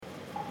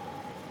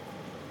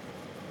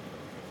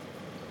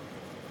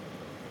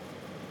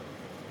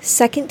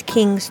2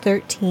 Kings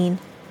 13.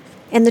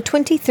 In the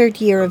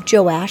 23rd year of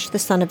Joash the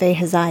son of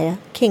Ahaziah,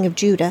 king of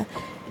Judah,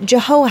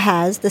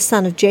 Jehoahaz the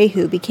son of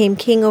Jehu became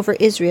king over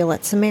Israel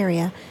at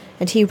Samaria,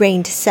 and he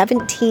reigned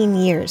 17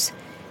 years.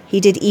 He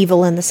did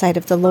evil in the sight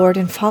of the Lord,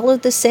 and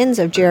followed the sins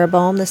of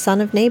Jeroboam the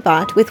son of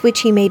Nebat, with which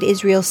he made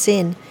Israel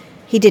sin.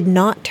 He did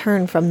not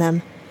turn from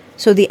them.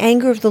 So the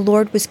anger of the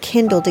Lord was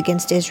kindled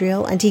against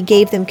Israel, and he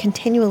gave them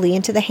continually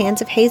into the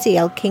hands of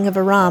Hazael king of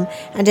Aram,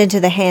 and into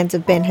the hands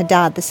of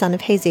Ben-Hadad the son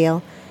of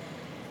Hazael.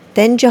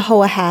 Then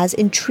Jehoahaz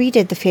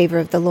entreated the favor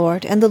of the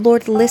Lord, and the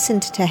Lord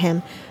listened to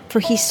him, for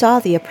he saw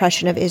the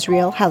oppression of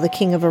Israel, how the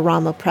king of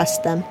Aram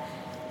oppressed them.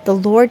 The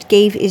Lord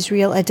gave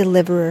Israel a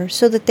deliverer,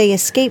 so that they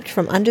escaped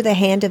from under the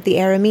hand of the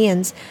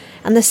Arameans,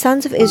 and the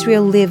sons of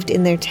Israel lived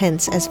in their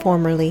tents as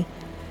formerly.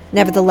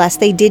 Nevertheless,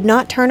 they did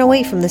not turn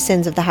away from the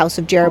sins of the house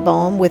of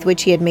Jeroboam, with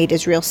which he had made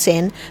Israel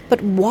sin,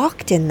 but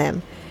walked in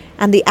them.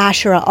 And the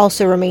Asherah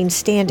also remained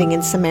standing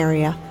in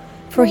Samaria.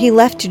 For he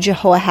left to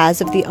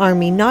Jehoahaz of the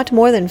army not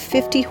more than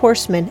 50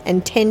 horsemen,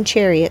 and 10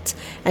 chariots,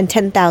 and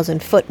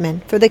 10,000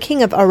 footmen, for the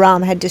king of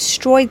Aram had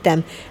destroyed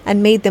them,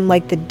 and made them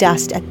like the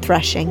dust at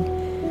threshing.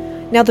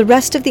 Now the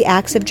rest of the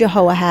acts of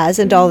Jehoahaz,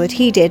 and all that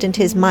he did, and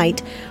his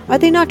might, are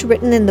they not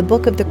written in the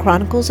book of the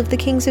Chronicles of the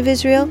kings of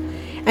Israel?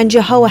 And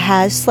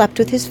Jehoahaz slept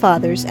with his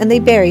fathers, and they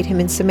buried him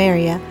in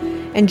Samaria.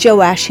 And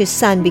Joash his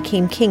son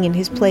became king in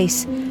his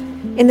place.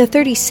 In the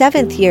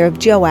 37th year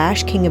of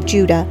Joash king of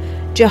Judah,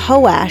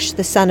 Jehoash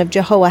the son of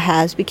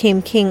Jehoahaz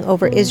became king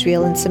over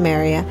Israel in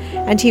Samaria,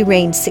 and he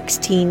reigned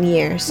 16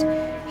 years.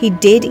 He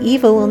did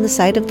evil in the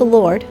sight of the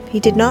Lord. He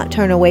did not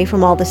turn away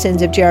from all the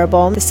sins of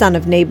Jeroboam the son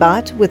of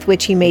Nebat, with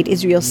which he made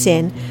Israel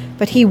sin,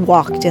 but he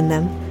walked in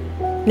them.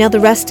 Now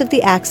the rest of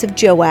the acts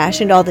of Joash,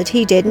 and all that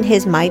he did in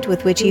his might,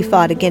 with which he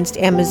fought against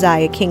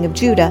Amaziah king of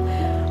Judah,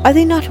 are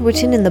they not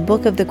written in the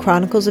book of the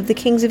Chronicles of the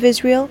kings of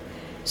Israel?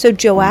 So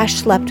Joash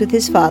slept with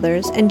his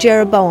fathers, and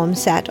Jeroboam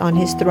sat on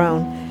his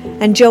throne.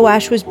 And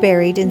Joash was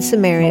buried in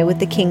Samaria with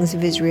the kings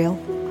of Israel.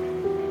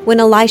 When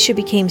Elisha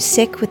became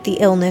sick with the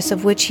illness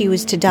of which he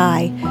was to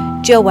die,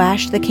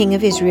 Joash the king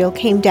of Israel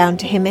came down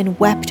to him and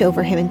wept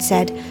over him and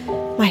said,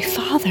 my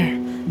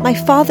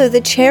father,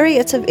 the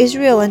chariots of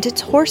Israel and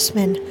its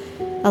horsemen."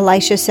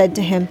 Elisha said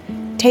to him,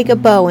 "Take a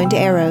bow and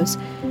arrows."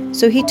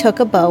 So he took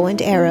a bow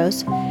and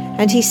arrows,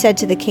 and he said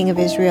to the king of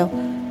Israel,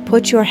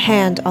 "Put your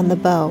hand on the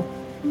bow."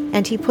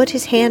 And he put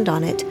his hand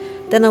on it.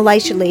 Then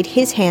Elisha laid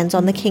his hands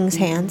on the king's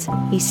hands.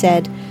 He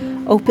said,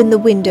 "Open the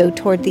window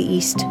toward the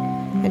east."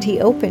 And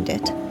he opened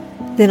it.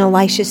 Then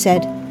Elisha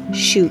said,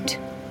 "Shoot."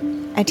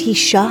 And he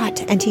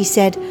shot, and he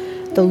said,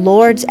 "The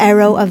Lord's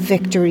arrow of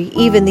victory,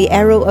 even the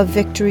arrow of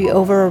victory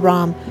over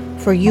Aram,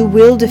 for you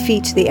will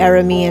defeat the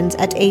Arameans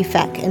at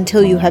Aphek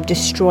until you have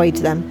destroyed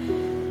them."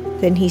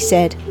 Then he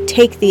said,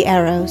 "Take the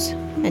arrows."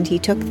 And he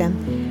took them.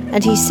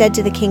 And he said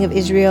to the king of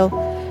Israel,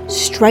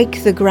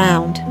 "Strike the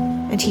ground."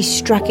 And he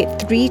struck it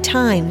 3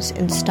 times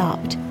and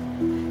stopped.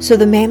 So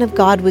the man of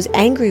God was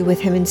angry with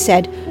him and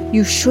said,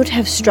 "You should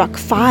have struck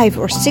 5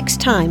 or 6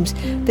 times,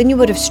 then you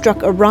would have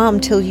struck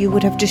Aram till you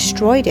would have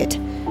destroyed it.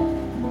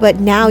 But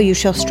now you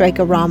shall strike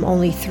Aram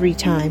only 3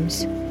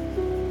 times.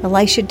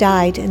 Elisha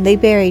died, and they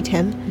buried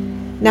him.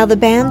 Now the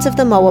bands of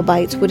the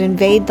Moabites would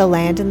invade the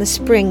land in the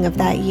spring of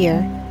that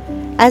year.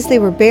 As they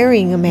were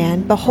burying a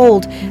man,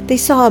 behold, they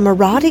saw a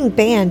marauding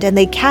band, and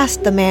they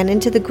cast the man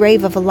into the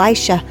grave of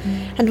Elisha.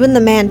 And when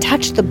the man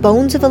touched the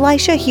bones of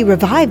Elisha, he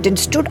revived and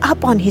stood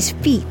up on his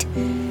feet.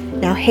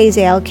 Now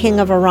Hazael king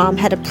of Aram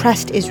had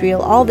oppressed Israel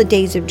all the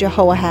days of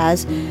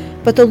Jehoahaz,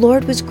 but the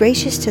Lord was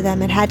gracious to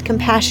them and had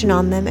compassion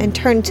on them, and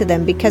turned to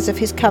them because of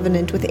his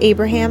covenant with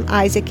Abraham,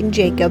 Isaac, and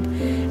Jacob,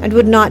 and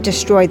would not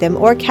destroy them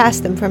or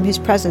cast them from his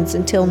presence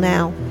until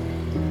now.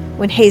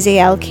 When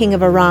Hazael king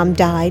of Aram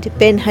died,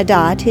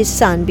 Ben-Hadad his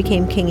son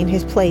became king in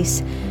his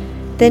place.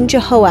 Then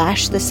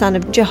Jehoash the son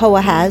of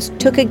Jehoahaz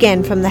took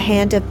again from the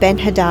hand of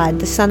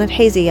Ben-Hadad the son of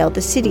Hazael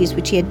the cities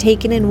which he had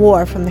taken in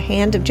war from the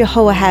hand of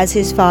Jehoahaz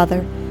his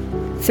father.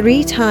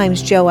 3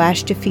 times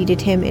Joash defeated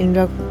him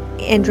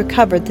and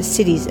recovered the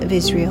cities of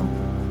Israel.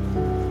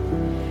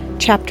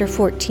 Chapter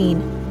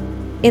 14.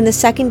 In the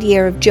 2nd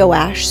year of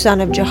Joash son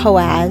of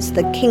Jehoahaz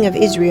the king of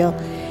Israel,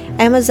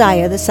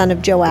 Amaziah the son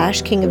of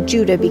Joash king of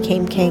Judah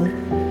became king.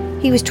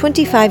 He was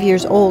 25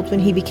 years old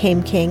when he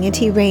became king, and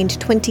he reigned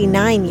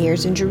 29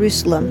 years in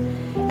Jerusalem,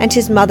 and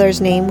his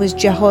mother's name was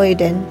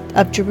Jehoiadan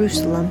of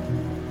Jerusalem.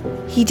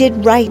 He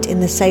did right in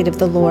the sight of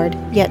the Lord,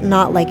 yet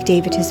not like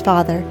David his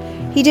father.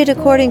 He did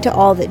according to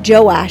all that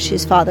Joash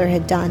his father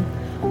had done.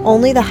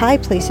 Only the high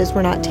places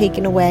were not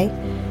taken away.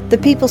 The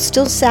people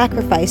still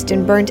sacrificed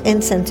and burnt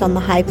incense on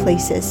the high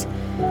places.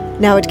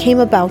 Now it came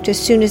about, as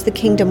soon as the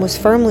kingdom was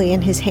firmly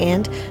in his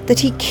hand, that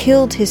he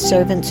killed his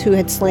servants who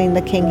had slain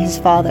the king his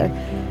father.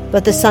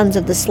 But the sons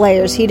of the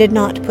slayers he did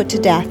not put to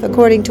death,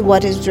 according to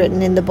what is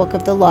written in the book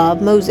of the law of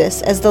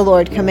Moses, as the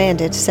Lord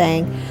commanded,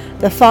 saying,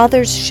 "The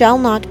fathers shall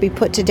not be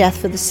put to death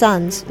for the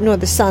sons, nor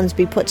the sons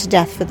be put to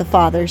death for the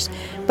fathers,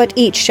 but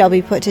each shall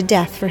be put to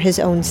death for his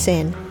own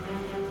sin."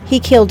 He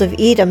killed of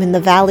Edom in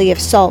the valley of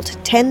Salt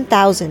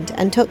 10,000,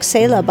 and took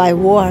Selah by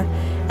war,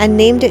 and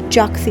named it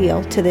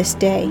Joktheel to this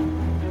day.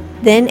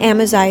 Then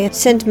Amaziah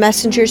sent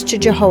messengers to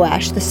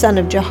Jehoash, the son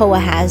of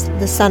Jehoahaz,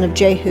 the son of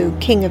Jehu,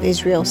 king of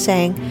Israel,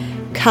 saying,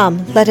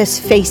 Come, let us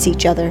face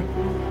each other.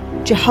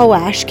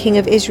 Jehoash, king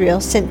of Israel,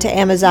 sent to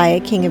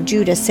Amaziah, king of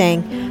Judah,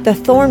 saying, The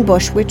thorn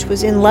bush which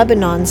was in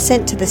Lebanon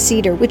sent to the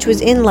cedar which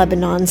was in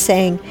Lebanon,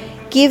 saying,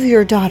 Give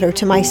your daughter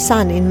to my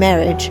son in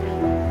marriage.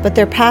 But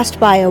there passed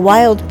by a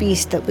wild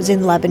beast that was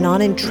in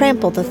Lebanon, and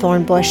trampled the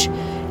thorn bush.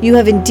 You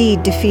have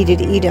indeed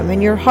defeated Edom,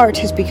 and your heart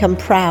has become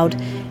proud.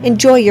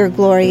 Enjoy your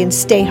glory and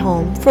stay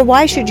home. For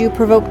why should you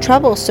provoke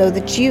trouble so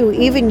that you,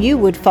 even you,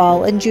 would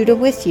fall, and Judah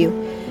with you?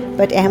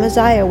 But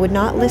Amaziah would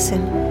not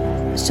listen.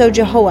 So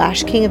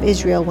Jehoash, king of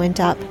Israel,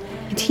 went up,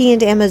 and he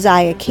and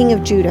Amaziah, king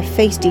of Judah,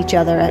 faced each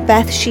other at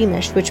Beth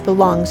Shemesh, which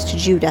belongs to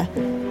Judah.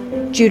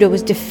 Judah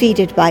was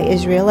defeated by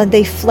Israel, and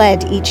they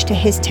fled each to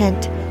his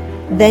tent.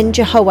 Then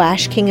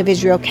Jehoash, king of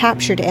Israel,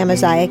 captured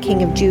Amaziah,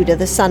 king of Judah,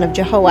 the son of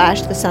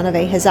Jehoash, the son of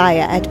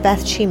Ahaziah, at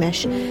Beth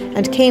Shemesh,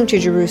 and came to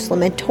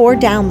Jerusalem, and tore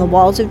down the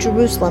walls of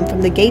Jerusalem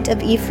from the gate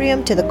of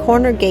Ephraim to the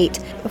corner gate,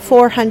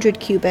 400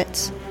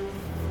 cubits.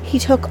 He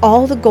took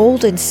all the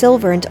gold and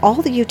silver, and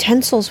all the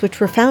utensils which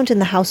were found in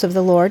the house of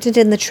the Lord, and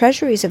in the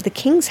treasuries of the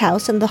king's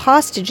house, and the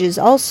hostages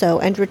also,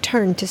 and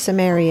returned to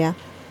Samaria.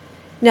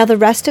 Now the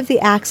rest of the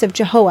acts of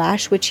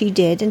Jehoash which he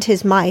did, and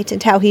his might,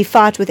 and how he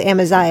fought with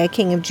Amaziah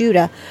king of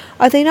Judah,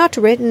 are they not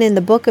written in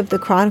the book of the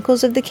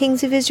Chronicles of the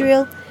kings of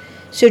Israel?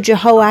 So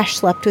Jehoash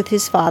slept with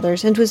his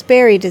fathers, and was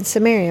buried in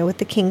Samaria with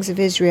the kings of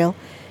Israel,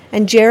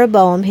 and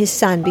Jeroboam his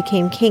son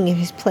became king in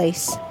his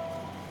place.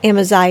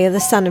 Amaziah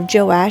the son of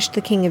Joash the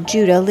king of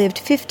Judah lived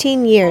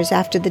 15 years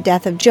after the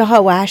death of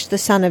Jehoash the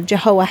son of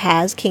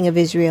Jehoahaz king of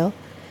Israel.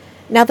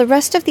 Now the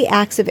rest of the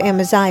acts of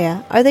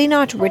Amaziah, are they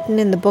not written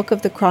in the book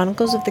of the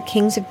Chronicles of the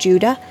kings of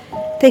Judah?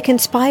 They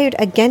conspired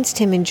against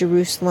him in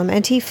Jerusalem,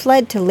 and he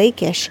fled to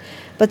Lachish,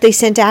 but they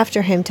sent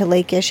after him to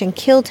Lachish and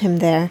killed him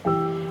there.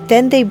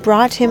 Then they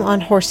brought him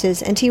on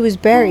horses, and he was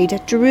buried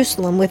at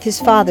Jerusalem with his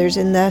fathers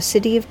in the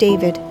city of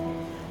David.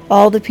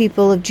 All the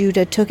people of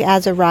Judah took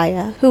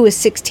Azariah, who was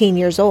 16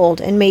 years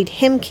old, and made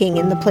him king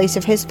in the place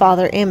of his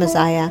father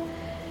Amaziah.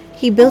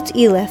 He built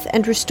Elath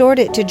and restored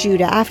it to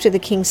Judah after the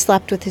king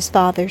slept with his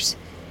fathers.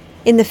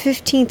 In the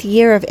 15th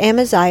year of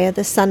Amaziah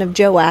the son of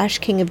Joash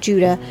king of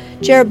Judah,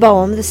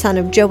 Jeroboam the son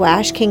of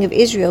Joash king of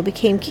Israel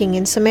became king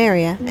in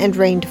Samaria, and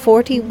reigned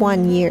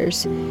 41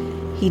 years.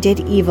 He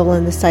did evil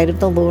in the sight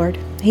of the Lord.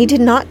 He did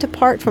not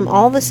depart from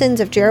all the sins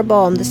of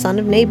Jeroboam the son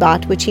of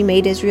Nebat, which he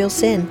made Israel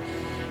sin.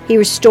 He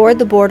restored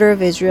the border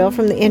of Israel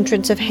from the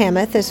entrance of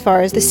Hamath as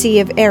far as the sea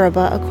of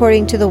Arabah,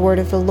 according to the word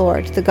of the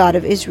Lord, the God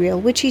of Israel,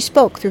 which he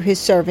spoke through his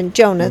servant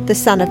Jonah, the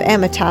son of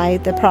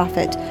Amittai, the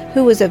prophet,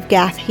 who was of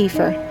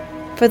Gath-hepher.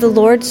 For the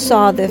Lord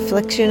saw the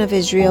affliction of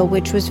Israel,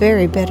 which was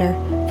very bitter.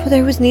 For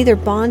there was neither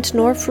bond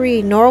nor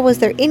free, nor was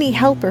there any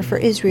helper for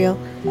Israel.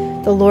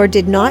 The Lord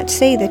did not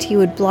say that he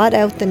would blot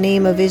out the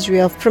name of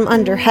Israel from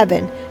under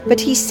heaven,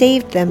 but he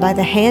saved them by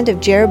the hand of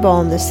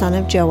Jeroboam the son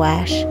of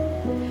Joash.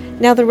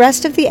 Now the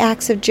rest of the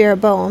acts of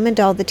Jeroboam, and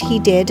all that he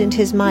did, and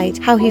his might,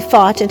 how he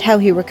fought, and how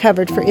he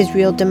recovered for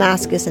Israel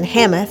Damascus and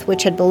Hamath,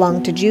 which had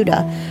belonged to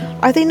Judah,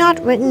 are they not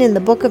written in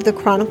the book of the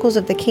Chronicles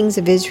of the kings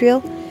of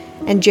Israel?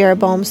 And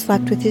Jeroboam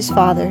slept with his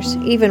fathers,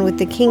 even with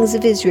the kings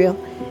of Israel,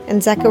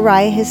 and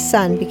Zechariah his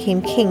son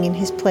became king in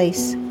his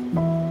place.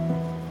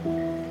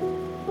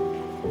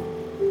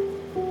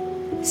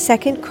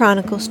 2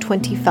 Chronicles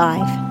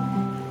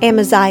 25.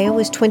 Amaziah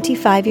was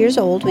 25 years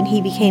old when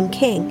he became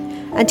king,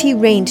 and he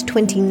reigned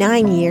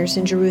 29 years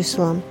in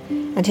Jerusalem,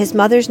 and his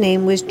mother's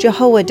name was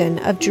Jehoaddan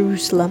of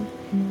Jerusalem.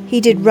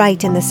 He did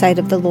right in the sight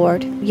of the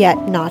Lord,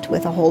 yet not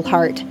with a whole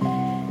heart.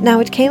 Now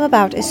it came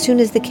about as soon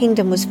as the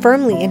kingdom was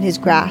firmly in his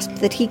grasp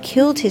that he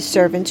killed his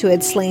servants who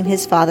had slain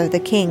his father the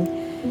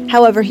king.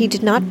 However, he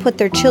did not put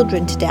their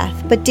children to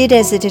death, but did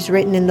as it is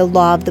written in the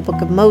law of the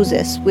book of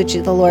Moses, which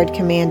the Lord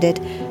commanded,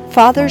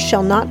 Fathers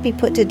shall not be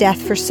put to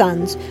death for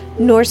sons,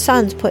 nor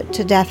sons put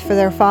to death for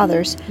their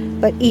fathers,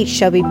 but each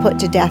shall be put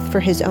to death for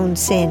his own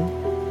sin.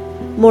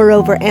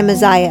 Moreover,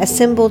 Amaziah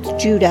assembled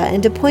Judah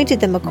and appointed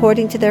them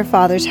according to their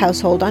father's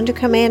household under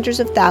commanders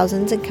of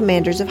thousands and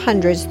commanders of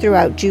hundreds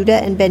throughout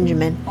Judah and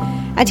Benjamin.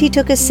 And he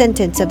took a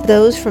sentence of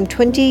those from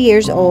 20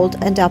 years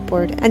old and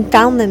upward, and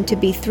found them to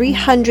be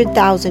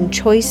 300,000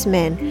 choice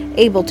men,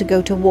 able to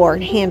go to war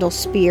and handle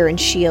spear and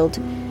shield.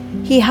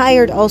 He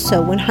hired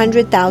also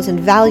 100,000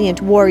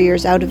 valiant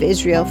warriors out of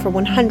Israel for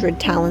 100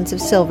 talents of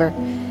silver.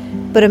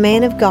 But a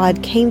man of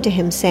God came to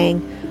him,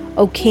 saying,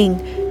 O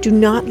king, do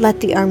not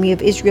let the army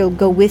of Israel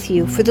go with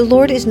you, for the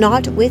Lord is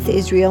not with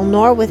Israel,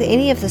 nor with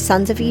any of the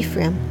sons of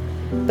Ephraim.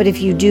 But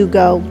if you do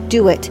go,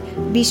 do it.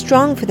 Be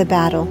strong for the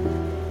battle.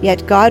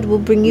 Yet God will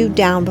bring you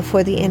down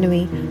before the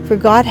enemy, for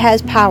God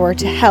has power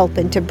to help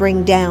and to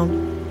bring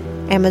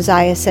down.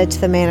 Amaziah said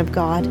to the man of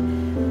God,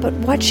 But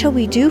what shall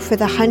we do for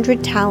the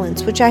 100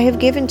 talents which I have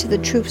given to the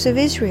troops of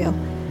Israel?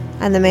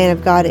 And the man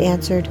of God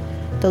answered,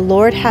 The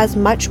Lord has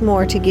much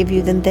more to give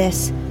you than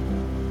this.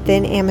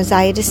 Then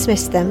Amaziah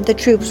dismissed them, the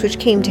troops which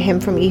came to him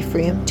from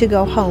Ephraim, to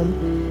go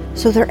home.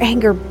 So their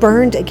anger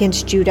burned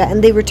against Judah,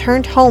 and they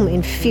returned home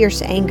in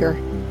fierce anger.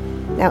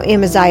 Now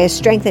Amaziah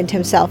strengthened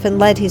himself and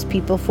led his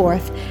people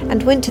forth,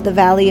 and went to the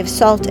valley of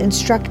Salt, and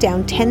struck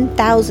down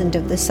 10,000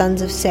 of the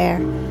sons of Seir.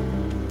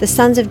 The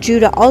sons of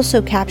Judah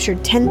also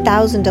captured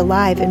 10,000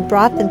 alive, and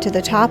brought them to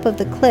the top of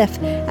the cliff,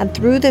 and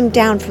threw them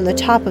down from the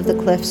top of the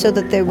cliff, so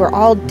that they were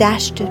all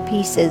dashed to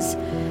pieces.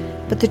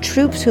 But the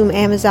troops whom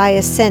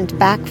Amaziah sent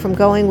back from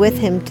going with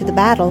him to the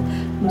battle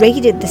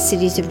raided the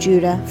cities of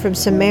Judah, from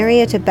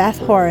Samaria to Beth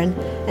Horon,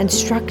 and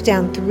struck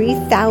down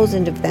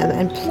 3,000 of them,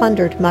 and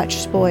plundered much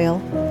spoil.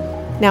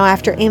 Now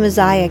after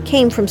Amaziah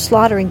came from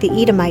slaughtering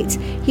the Edomites,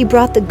 he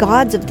brought the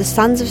gods of the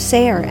sons of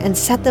Seir, and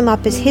set them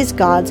up as his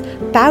gods,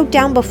 bowed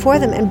down before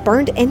them, and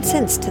burned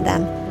incense to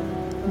them.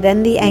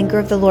 Then the anger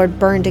of the Lord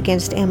burned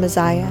against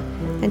Amaziah,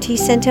 and he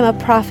sent him a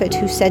prophet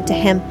who said to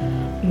him,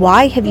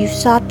 "Why have you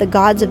sought the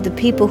gods of the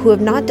people who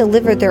have not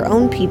delivered their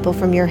own people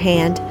from your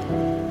hand?"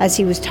 As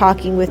he was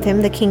talking with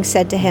him, the king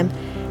said to him,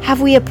 "Have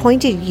we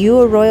appointed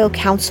you a royal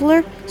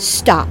counselor?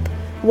 Stop!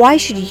 Why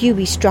should you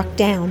be struck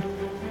down?"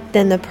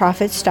 Then the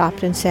prophet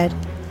stopped and said,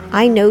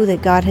 "I know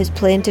that God has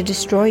planned to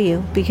destroy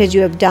you, because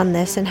you have done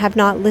this and have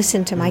not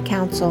listened to my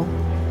counsel."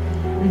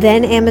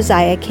 Then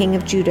Amaziah king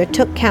of Judah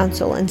took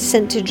counsel, and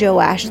sent to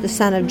Joash the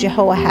son of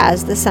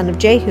Jehoahaz the son of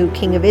Jehu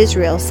king of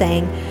Israel,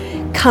 saying,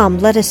 "Come,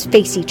 let us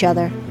face each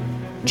other."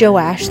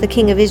 Joash the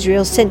king of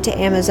Israel sent to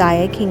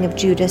Amaziah king of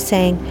Judah,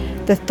 saying,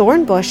 "The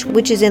thorn bush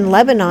which is in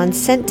Lebanon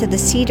sent to the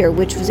cedar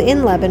which was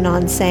in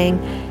Lebanon, saying,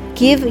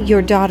 'Give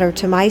your daughter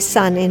to my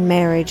son in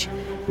marriage.'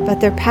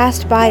 But there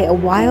passed by a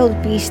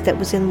wild beast that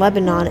was in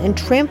Lebanon, and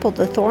trampled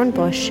the thorn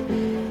bush.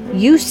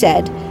 You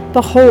said,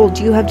 'Behold,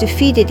 you have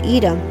defeated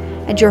Edom,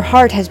 and your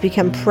heart has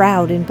become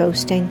proud in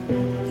boasting.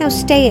 Now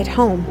stay at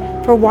home,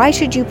 for why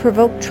should you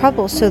provoke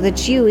trouble, so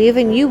that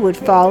even you would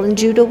fall, and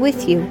Judah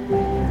with you?'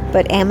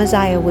 But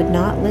Amaziah would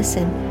not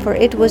listen, for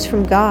it was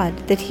from God,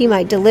 that he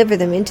might deliver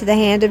them into the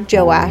hand of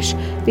Joash,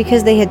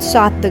 because they had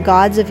sought the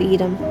gods of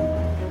Edom.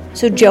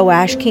 So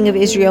Joash king of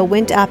Israel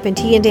went up, and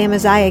he and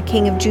Amaziah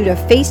king of Judah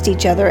faced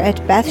each other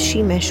at Beth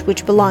Shemesh,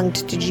 which belonged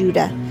to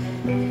Judah.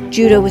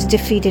 Judah was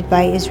defeated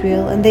by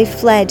Israel, and they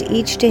fled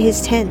each to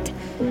his tent.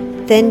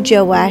 Then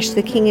Joash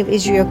the king of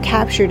Israel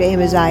captured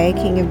Amaziah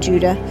king of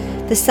Judah,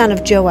 the son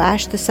of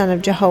Joash the son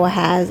of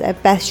Jehoahaz,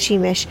 at Beth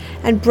Shemesh,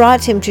 and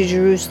brought him to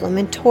Jerusalem,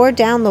 and tore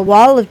down the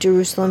wall of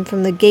Jerusalem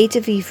from the gate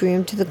of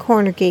Ephraim to the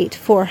corner gate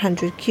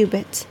 400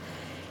 cubits.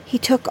 He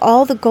took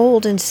all the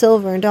gold and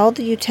silver and all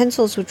the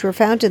utensils which were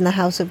found in the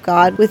house of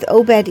God, with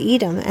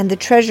Obed-Edom, and the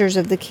treasures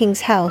of the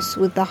king's house,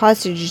 with the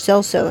hostages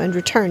also, and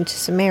returned to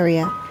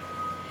Samaria.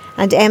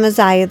 And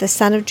Amaziah the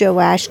son of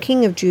Joash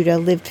king of Judah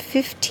lived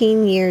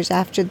 15 years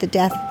after the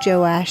death of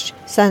Joash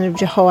son of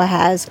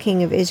Jehoahaz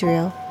king of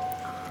Israel.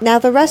 Now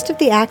the rest of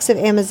the acts of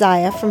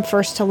Amaziah, from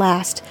first to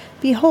last,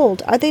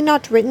 behold, are they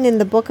not written in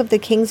the book of the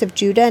kings of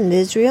Judah and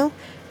Israel?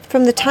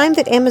 From the time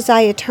that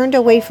Amaziah turned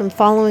away from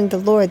following the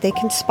Lord, they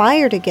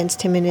conspired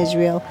against him in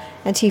Israel,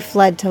 and he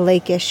fled to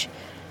Lachish.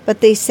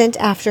 But they sent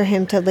after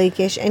him to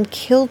Lachish, and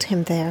killed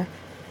him there.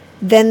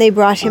 Then they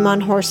brought him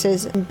on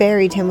horses, and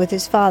buried him with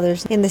his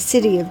fathers in the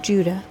city of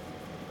Judah.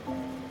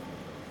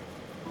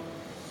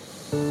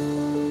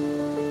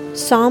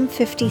 Psalm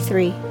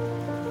 53.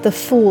 The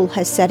fool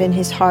has said in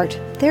his heart,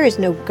 "There is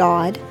no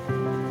God."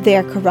 They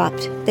are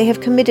corrupt. They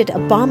have committed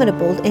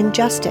abominable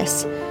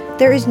injustice.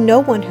 There is no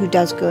one who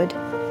does good.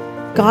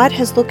 God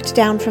has looked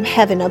down from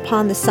heaven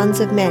upon the sons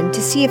of men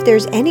to see if there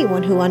is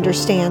anyone who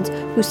understands,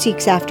 who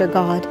seeks after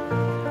God.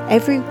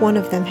 Every one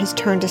of them has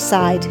turned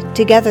aside.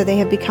 Together they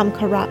have become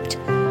corrupt.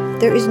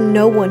 There is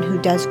no one who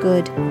does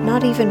good,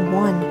 not even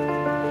one.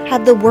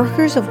 Have the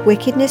workers of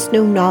wickedness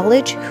no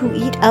knowledge, who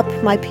eat up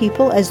my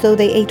people as though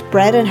they ate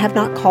bread and have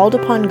not called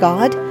upon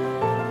God?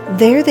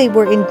 There they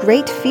were in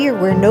great fear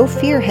where no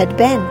fear had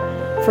been,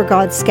 for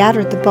God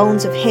scattered the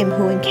bones of him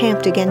who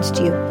encamped against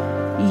you.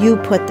 You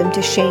put them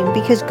to shame,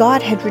 because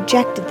God had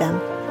rejected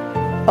them.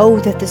 Oh,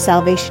 that the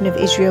salvation of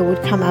Israel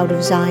would come out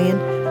of Zion.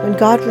 When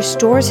God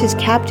restores his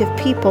captive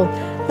people,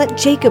 let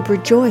Jacob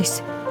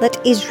rejoice, let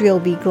Israel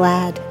be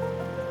glad.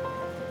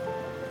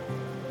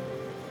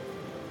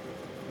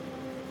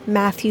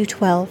 Matthew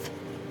 12.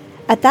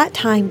 At that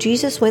time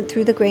Jesus went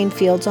through the grain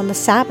fields on the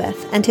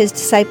Sabbath, and his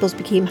disciples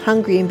became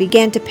hungry and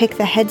began to pick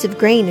the heads of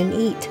grain and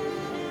eat.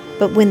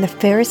 But when the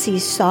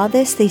Pharisees saw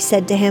this, they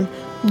said to him,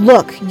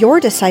 "Look, your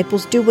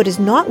disciples do what is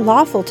not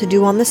lawful to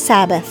do on the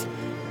Sabbath."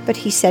 But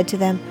he said to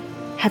them,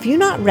 "Have you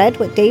not read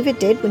what David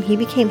did when he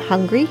became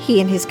hungry, he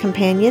and his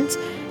companions,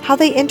 how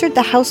they entered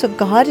the house of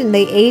God, and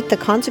they ate the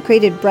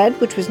consecrated bread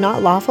which was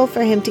not lawful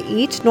for him to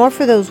eat, nor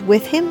for those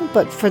with him,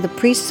 but for the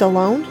priests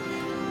alone?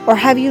 Or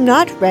have you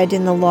not read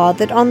in the law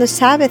that on the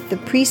Sabbath the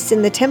priests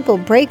in the temple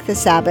break the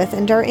Sabbath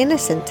and are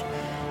innocent?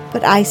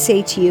 But I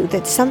say to you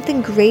that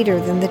something greater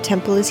than the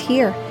temple is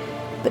here.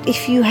 But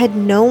if you had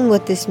known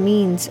what this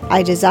means,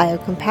 'I desire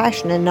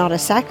compassion and not a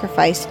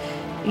sacrifice,'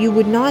 you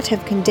would not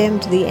have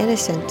condemned the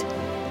innocent,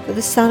 for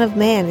the Son of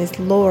Man is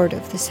Lord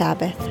of the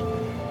Sabbath."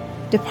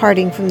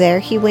 Departing from there,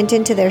 he went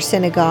into their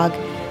synagogue,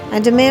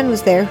 and a man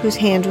was there whose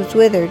hand was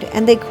withered,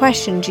 and they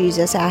questioned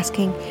Jesus,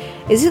 asking,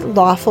 "Is it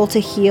lawful to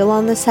heal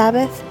on the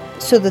Sabbath?"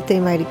 so that they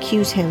might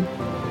accuse him.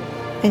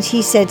 And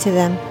he said to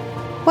them,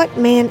 "What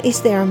man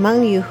is there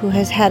among you who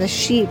has had a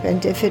sheep,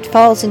 and if it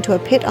falls into a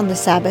pit on the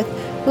Sabbath,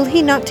 will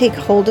he not take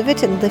hold of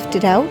it and lift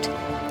it out?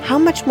 How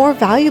much more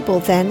valuable,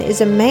 then,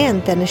 is a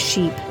man than a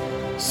sheep?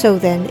 So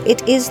then,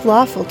 it is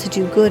lawful to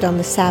do good on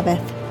the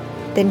Sabbath."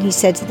 Then he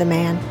said to the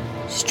man,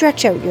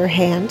 "Stretch out your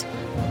hand."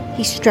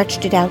 He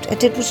stretched it out,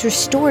 and it was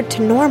restored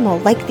to normal,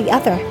 like the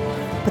other.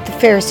 But the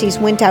Pharisees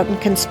went out and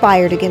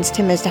conspired against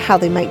him as to how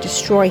they might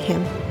destroy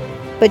him.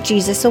 But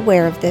Jesus,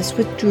 aware of this,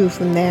 withdrew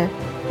from there.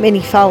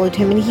 Many followed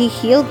him, and he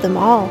healed them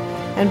all,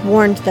 and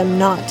warned them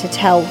not to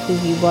tell who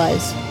he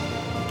was.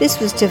 This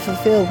was to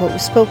fulfill what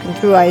was spoken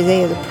through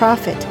Isaiah the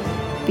prophet.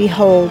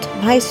 "Behold,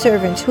 my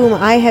servant whom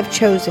I have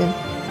chosen,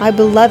 my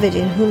beloved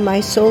in whom my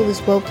soul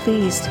is well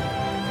pleased.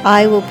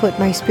 I will put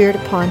my spirit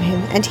upon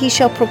him, and he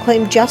shall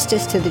proclaim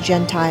justice to the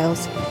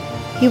Gentiles.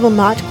 He will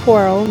not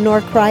quarrel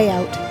nor cry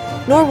out,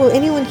 nor will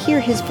anyone hear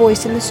his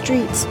voice in the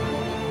streets.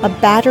 A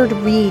battered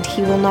reed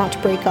he will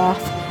not break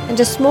off, and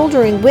a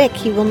smoldering wick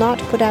he will not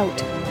put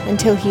out,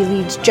 until he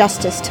leads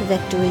justice to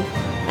victory,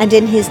 and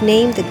in his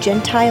name the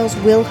Gentiles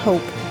will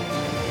hope."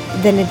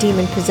 Then a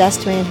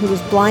demon-possessed man who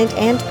was blind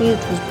and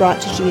mute was brought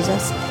to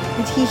Jesus,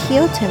 and he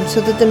healed him so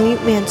that the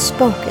mute man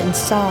spoke and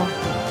saw.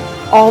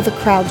 All the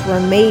crowds were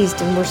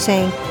amazed and were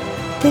saying,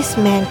 "This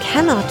man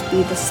cannot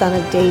be the son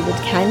of David,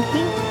 can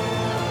he?"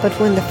 But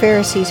when the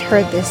Pharisees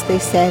heard this, they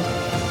said,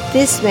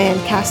 "This man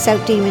casts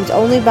out demons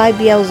only by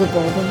Beelzebul,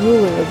 the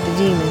ruler of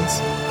the demons."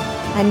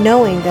 And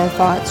knowing their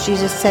thoughts,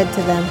 Jesus said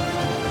to them,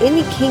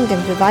 "Any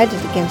kingdom divided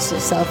against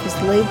itself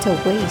is laid to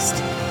waste,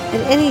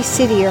 and any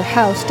city or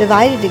house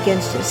divided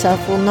against itself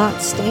will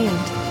not stand.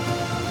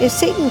 If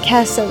Satan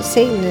casts out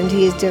Satan and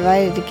he is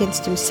divided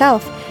against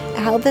himself,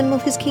 how then will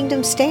his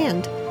kingdom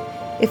stand?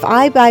 If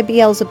I by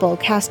Beelzebul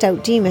cast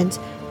out demons,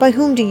 by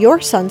whom do your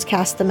sons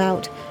cast them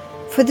out?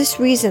 For this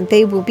reason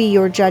they will be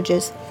your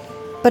judges.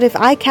 But if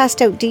I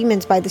cast out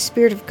demons by the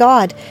Spirit of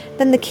God,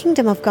 then the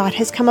kingdom of God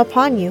has come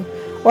upon you.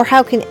 Or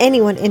how can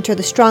anyone enter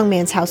the strong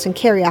man's house and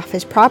carry off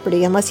his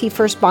property unless he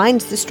first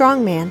binds the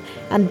strong man,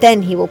 and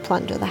then he will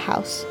plunder the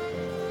house?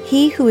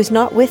 He who is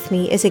not with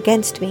me is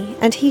against me,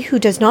 and he who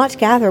does not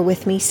gather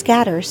with me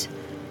scatters.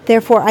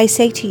 Therefore I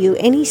say to you,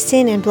 any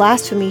sin and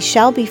blasphemy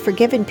shall be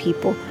forgiven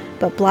people,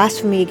 but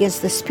blasphemy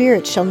against the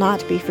Spirit shall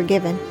not be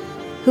forgiven.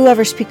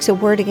 Whoever speaks a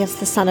word against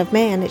the Son of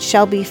Man, it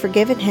shall be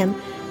forgiven him,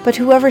 but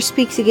whoever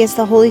speaks against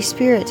the Holy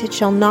Spirit, it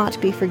shall not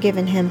be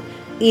forgiven him,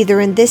 either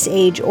in this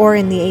age or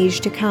in the age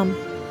to come.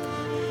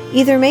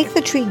 Either make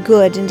the tree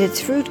good and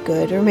its fruit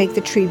good, or make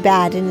the tree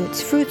bad and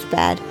its fruits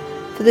bad,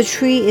 for the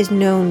tree is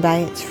known by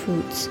its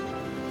fruits.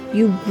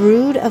 You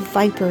brood of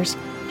vipers,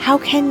 how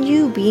can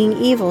you, being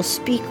evil,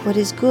 speak what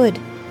is good?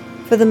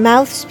 For the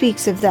mouth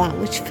speaks of that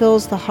which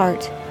fills the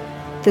heart.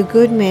 The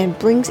good man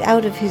brings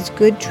out of his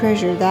good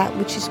treasure that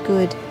which is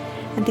good,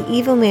 and the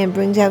evil man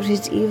brings out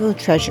his evil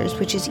treasures,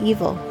 which is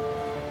evil.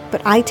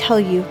 But I tell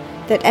you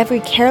that every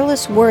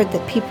careless word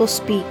that people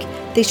speak,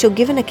 they shall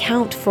give an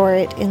account for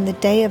it in the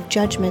day of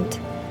judgment.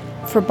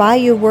 For by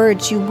your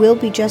words you will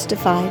be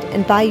justified,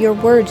 and by your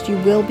words you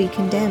will be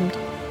condemned.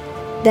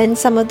 Then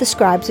some of the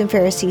scribes and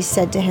Pharisees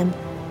said to him,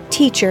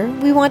 "Teacher,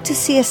 we want to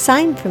see a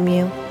sign from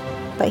you."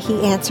 But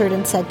he answered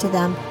and said to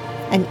them,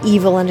 "An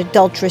evil and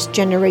adulterous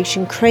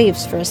generation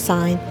craves for a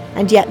sign,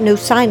 and yet no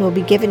sign will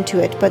be given to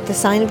it but the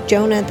sign of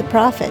Jonah the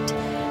prophet.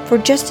 For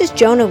just as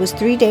Jonah was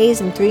 3 days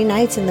and 3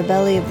 nights in the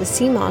belly of the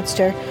sea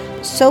monster,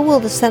 so will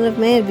the Son of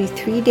Man be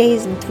 3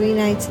 days and 3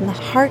 nights in the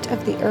heart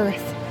of the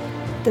earth.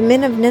 The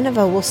men of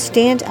Nineveh will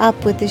stand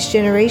up with this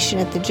generation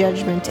at the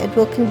judgment, and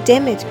will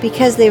condemn it,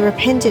 because they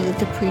repented at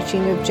the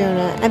preaching of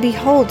Jonah. And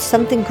behold,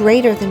 something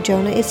greater than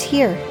Jonah is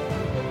here.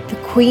 The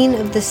queen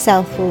of the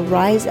south will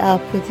rise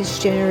up with this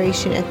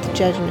generation at the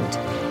judgment,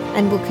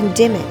 and will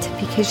condemn it,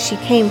 because she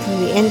came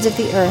from the ends of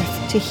the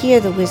earth to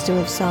hear the wisdom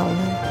of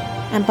Solomon.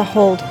 And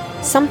behold,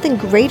 something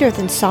greater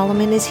than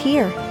Solomon is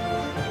here.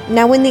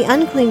 Now when the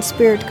unclean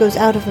spirit goes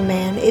out of a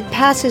man, it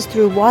passes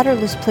through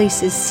waterless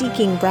places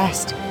seeking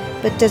rest,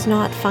 but does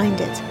not find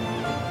it.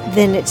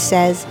 Then it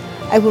says,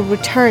 I will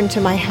return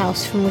to my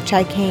house from which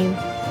I came.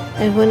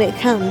 And when it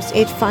comes,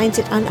 it finds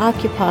it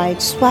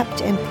unoccupied,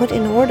 swept, and put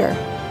in order.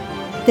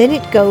 Then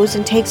it goes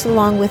and takes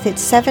along with it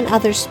 7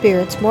 other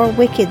spirits more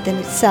wicked than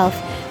itself,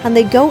 and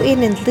they go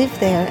in and live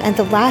there, and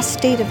the last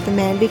state of the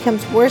man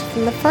becomes worse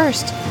than the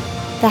first.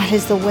 That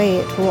is the way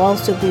it will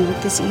also be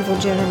with this evil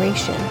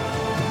generation.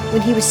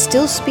 When he was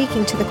still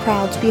speaking to the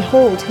crowds,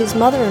 behold, his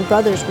mother and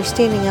brothers were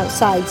standing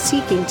outside,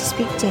 seeking to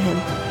speak to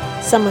him.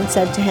 Someone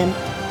said to him,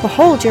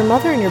 Behold, your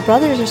mother and your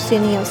brothers are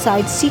standing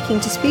outside, seeking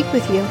to speak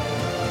with you.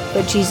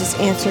 But Jesus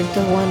answered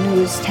the one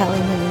who was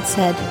telling him and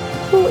said,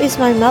 Who is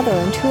my mother,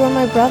 and who are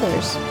my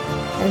brothers?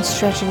 And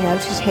stretching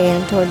out his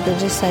hand toward the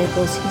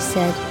disciples, he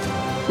said,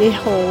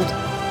 Behold,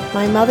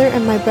 my mother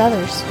and my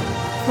brothers.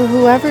 For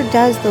whoever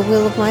does the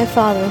will of my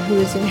Father who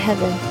is in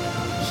heaven,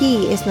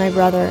 he is my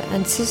brother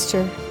and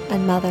sister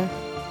and mother.